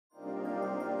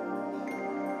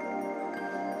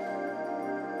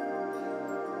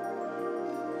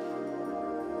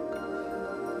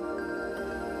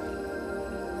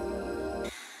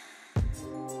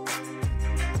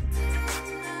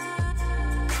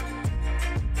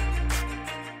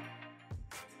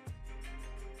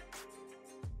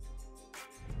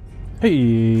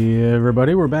Hey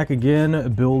everybody, we're back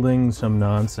again building some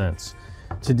nonsense.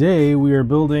 Today we are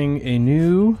building a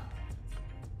new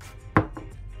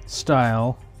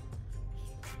style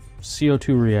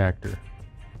CO2 reactor.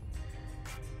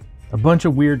 A bunch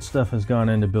of weird stuff has gone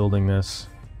into building this.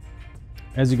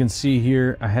 As you can see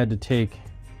here, I had to take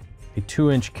a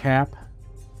 2-inch cap,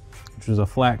 which was a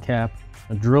flat cap.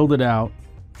 I drilled it out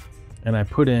and I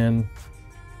put in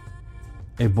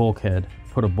a bulkhead.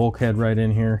 Put a bulkhead right in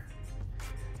here.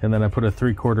 And then I put a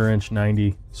 3/4 inch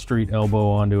 90 street elbow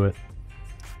onto it.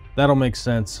 That'll make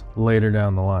sense later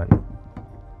down the line.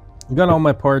 I've got all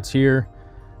my parts here.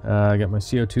 I got my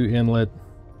CO2 inlet.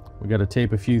 We got to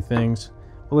tape a few things.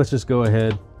 But let's just go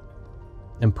ahead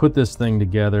and put this thing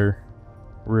together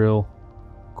real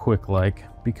quick like,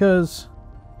 because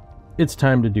it's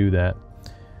time to do that.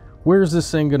 Where's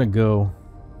this thing gonna go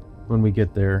when we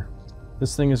get there?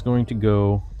 This thing is going to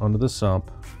go onto the sump.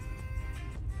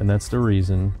 And that's the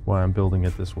reason why I'm building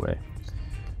it this way.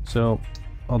 So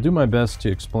I'll do my best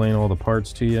to explain all the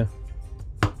parts to you.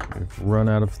 We've run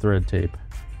out of thread tape.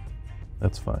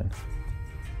 That's fine.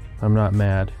 I'm not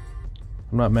mad.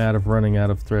 I'm not mad of running out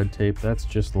of thread tape. That's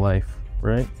just life,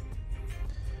 right?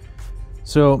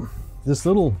 So this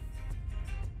little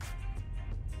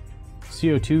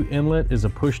CO2 inlet is a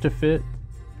push to fit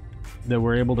that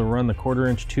we're able to run the 1/4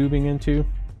 inch tubing into.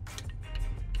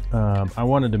 I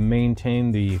wanted to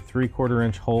maintain the 3/4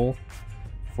 inch hole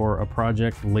for a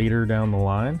project later down the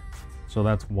line. So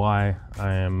that's why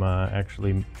I am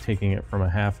actually taking it from a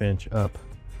 1/2 inch up.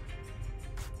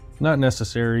 Not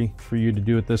necessary for you to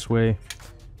do it this way.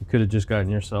 You could have just gotten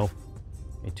yourself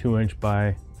a 2-inch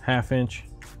by 1/2 inch,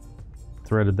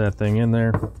 threaded that thing in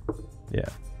there. Yeah.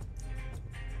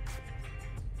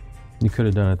 You could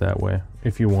have done it that way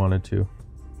if you wanted to.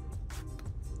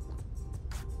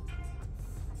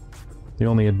 The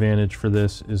only advantage for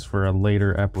this is for a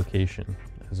later application,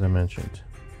 as I mentioned.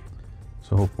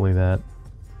 So hopefully that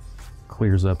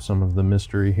clears up some of the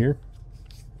mystery here.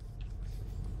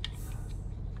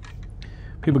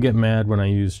 People get mad when I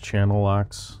use channel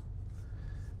locks,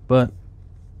 but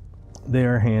they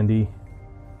are handy.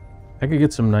 I could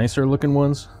get some nicer looking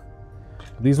ones.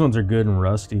 These ones are good and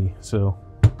rusty, so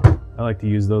I like to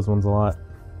use those ones a lot.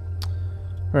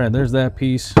 All right, there's that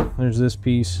piece. There's this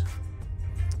piece.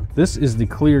 This is the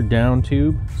clear down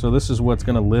tube, so this is what's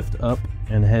going to lift up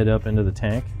and head up into the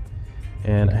tank,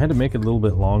 and I had to make it a little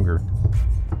bit longer.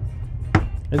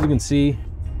 As you can see,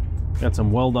 got some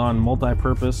weld-on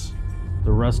multi-purpose,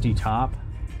 the rusty top,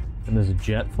 and there's a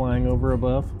jet flying over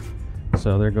above,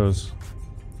 so there goes,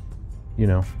 you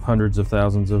know, hundreds of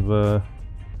thousands of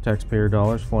taxpayer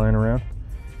dollars flying around.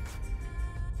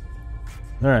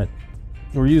 All right,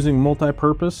 we're using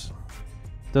multi-purpose.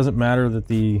 Doesn't matter that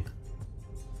the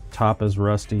top is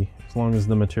rusty. As long as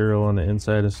the material on the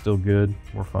inside is still good,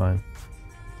 we're fine.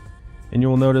 And you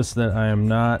will notice that I am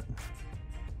not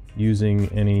using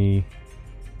any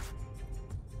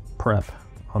prep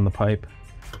on the pipe.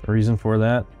 The reason for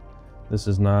that, this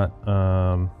is not,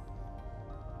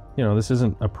 you know, this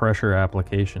isn't a pressure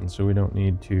application, so we don't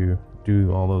need to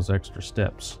do all those extra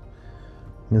steps.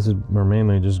 We're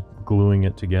mainly just gluing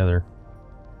it together.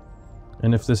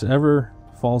 And if this ever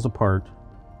falls apart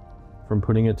from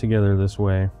putting it together this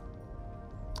way,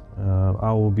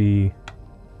 I will be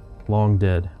long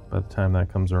dead by the time that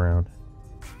comes around.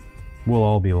 We'll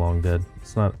all be long dead.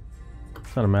 It's not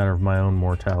a matter of my own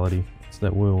mortality. It's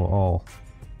that we will all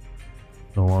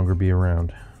no longer be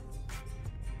around.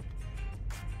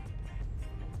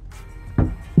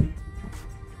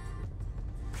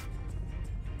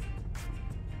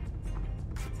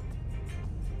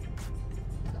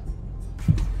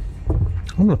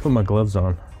 I'm gonna put my gloves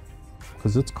on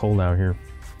because it's cold out here.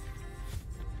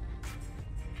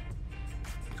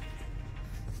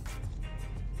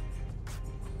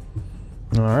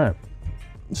 All right,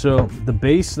 so the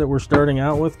base that we're starting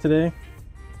out with today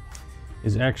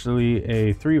is actually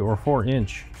a 3 or 4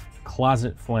 inch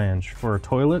closet flange for a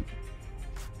toilet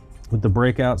with the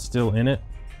breakout still in it.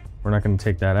 We're not going to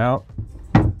take that out.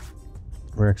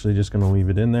 We're actually just going to leave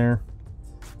it in there.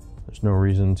 There's no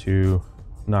reason to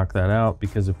knock that out,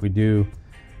 because if we do,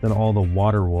 then all the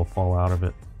water will fall out of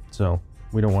it. So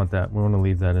we don't want that. We want to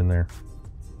leave that in there.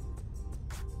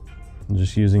 I'm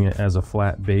just using it as a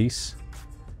flat base.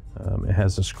 It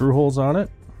has the screw holes on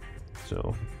it,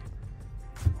 so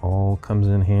all comes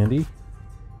in handy.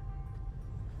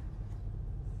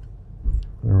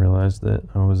 I realized that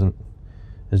I wasn't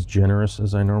as generous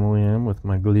as I normally am with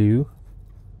my glue.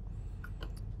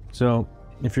 So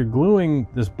if you're gluing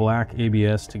this black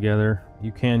ABS together,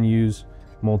 you can use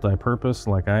multi-purpose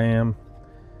like I am,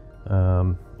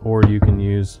 or you can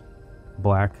use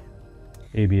black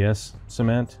ABS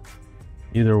cement.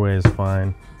 Either way is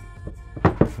fine.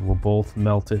 We'll both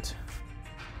melt it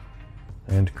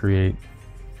and create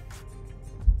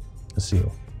a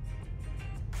seal.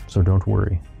 So don't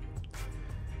worry.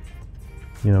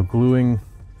 You know, gluing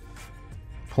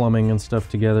plumbing and stuff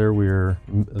together, we're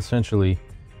essentially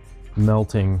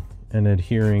melting and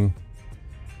adhering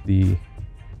the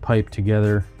pipe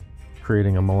together,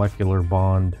 creating a molecular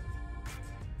bond.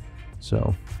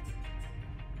 So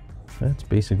that's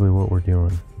basically what we're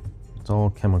doing. It's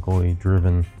all chemically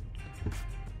driven.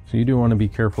 So you do want to be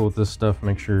careful with this stuff.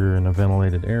 Make sure you're in a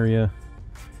ventilated area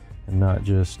and not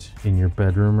just in your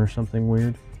bedroom or something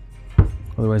weird.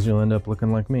 Otherwise you'll end up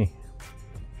looking like me.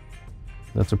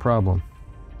 That's a problem.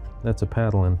 That's a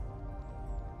paddling.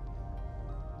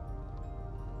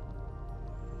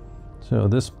 So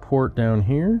this port down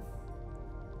here,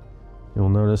 you'll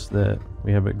notice that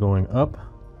we have it going up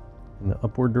in the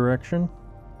upward direction.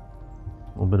 A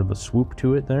little bit of a swoop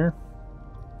to it there.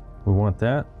 We want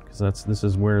that because this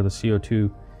is where the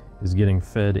CO2 is getting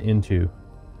fed into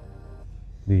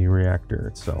the reactor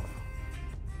itself.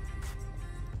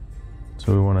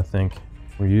 So we want to think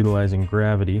we're utilizing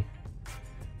gravity.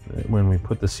 That when we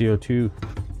put the CO2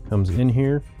 comes in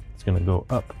here, it's going to go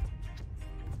up.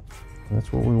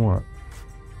 That's what we want.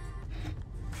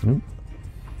 Nope.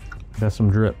 Got some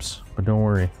drips, but don't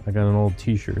worry, I got an old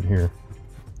t-shirt here.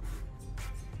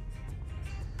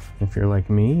 If you're like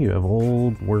me, you have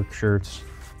old work shirts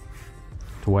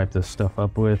to wipe this stuff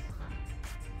up with.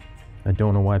 I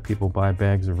don't know why people buy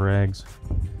bags of rags,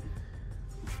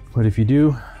 but if you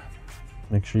do,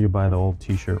 make sure you buy the old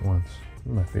t-shirt ones.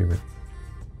 They're my favorite.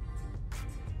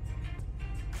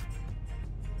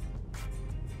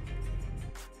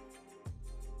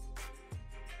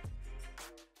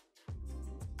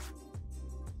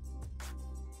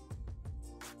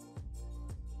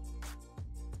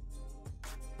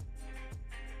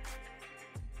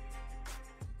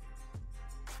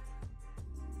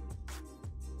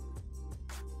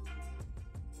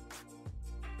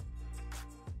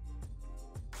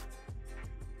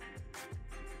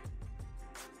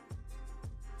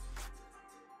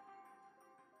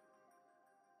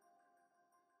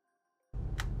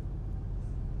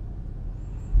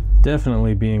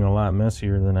 Definitely being a lot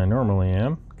messier than I normally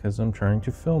am because I'm trying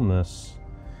to film this.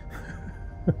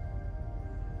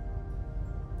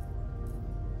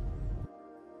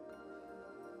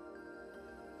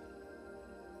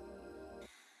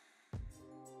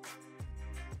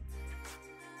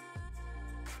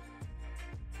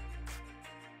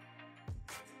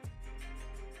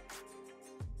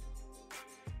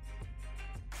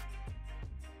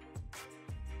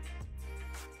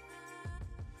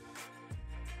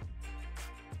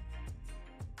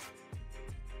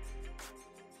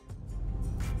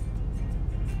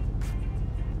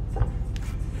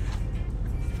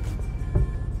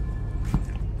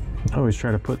 I always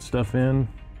try to put stuff in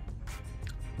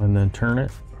and then turn it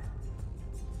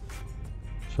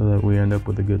so that we end up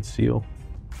with a good seal.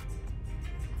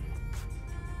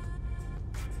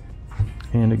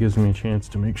 And it gives me a chance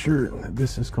to make sure that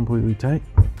this is completely tight.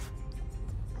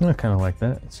 I kind of like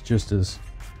that. It's just as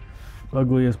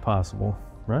ugly as possible,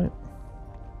 right?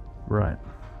 Right.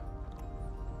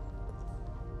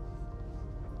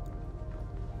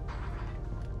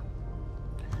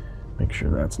 Make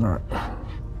sure that's not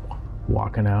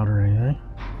walking out or anything.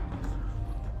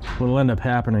 What'll end up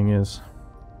happening is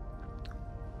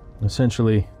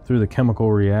essentially through the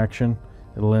chemical reaction,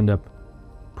 it'll end up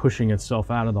pushing itself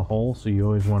out of the hole. So you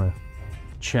always want to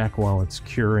check while it's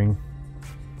curing,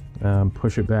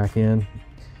 push it back in.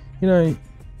 You know,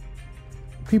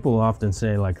 people often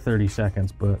say like 30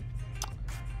 seconds, but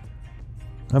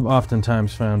I've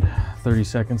oftentimes found 30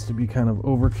 seconds to be kind of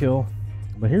overkill.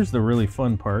 But here's the really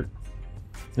fun part.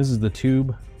 This is the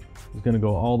tube. It's going to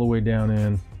go all the way down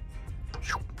in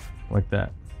like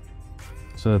that,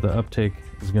 so that the uptake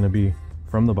is going to be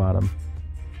from the bottom,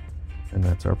 and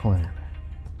that's our plan.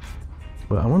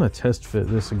 But I want to test fit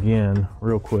this again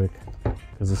real quick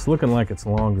because it's looking like it's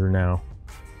longer now.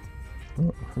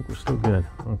 Oh, I think we're still good.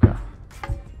 Okay,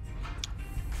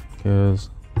 because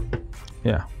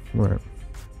yeah, right.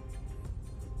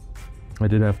 I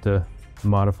did have to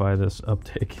modify this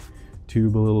uptake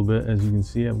tube a little bit. As you can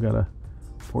see, I've got a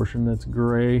portion that's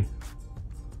gray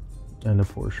and a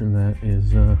portion that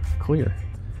is clear.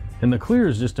 And the clear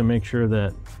is just to make sure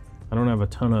that I don't have a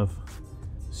ton of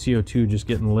CO2 just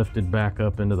getting lifted back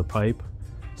up into the pipe.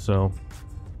 So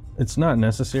it's not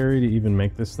necessary to even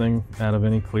make this thing out of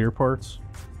any clear parts.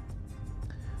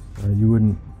 You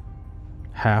wouldn't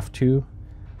have to,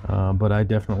 but I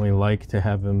definitely like to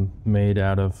have them made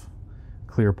out of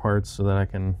clear parts so that I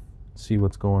can see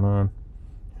what's going on.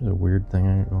 There's a weird thing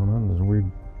I got going on. There's a weird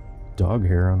dog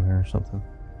hair on there or something.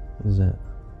 What is that?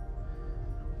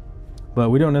 But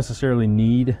we don't necessarily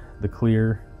need the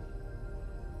clear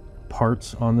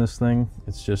parts on this thing.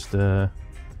 It's just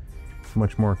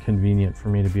much more convenient for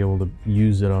me to be able to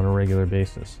use it on a regular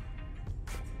basis.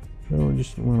 So we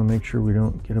just want to make sure we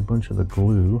don't get a bunch of the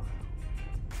glue.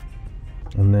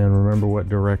 And then remember what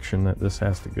direction that this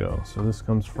has to go. So this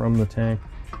comes from the tank.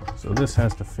 So this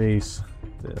has to face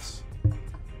this,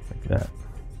 like that.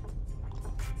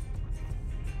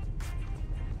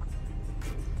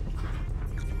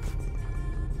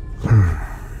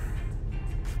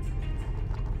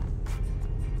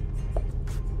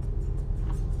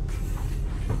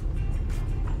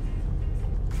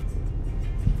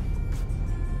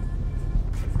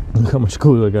 Look how much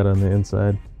glue I got on the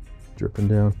inside, dripping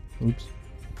down. Oops.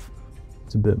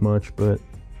 It's a bit much, but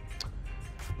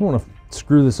I don't want to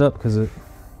screw this up because it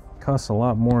costs a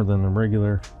lot more than the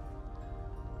regular,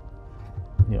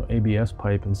 ABS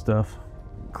pipe and stuff.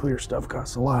 Clear stuff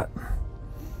costs a lot.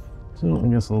 So I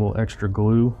guess a little extra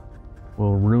glue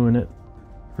will ruin it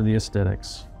for the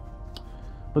aesthetics.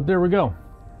 But there we go.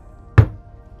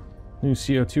 New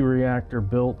CO2 reactor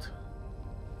built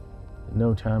in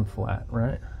no time flat,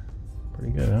 right?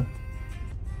 Pretty good, huh?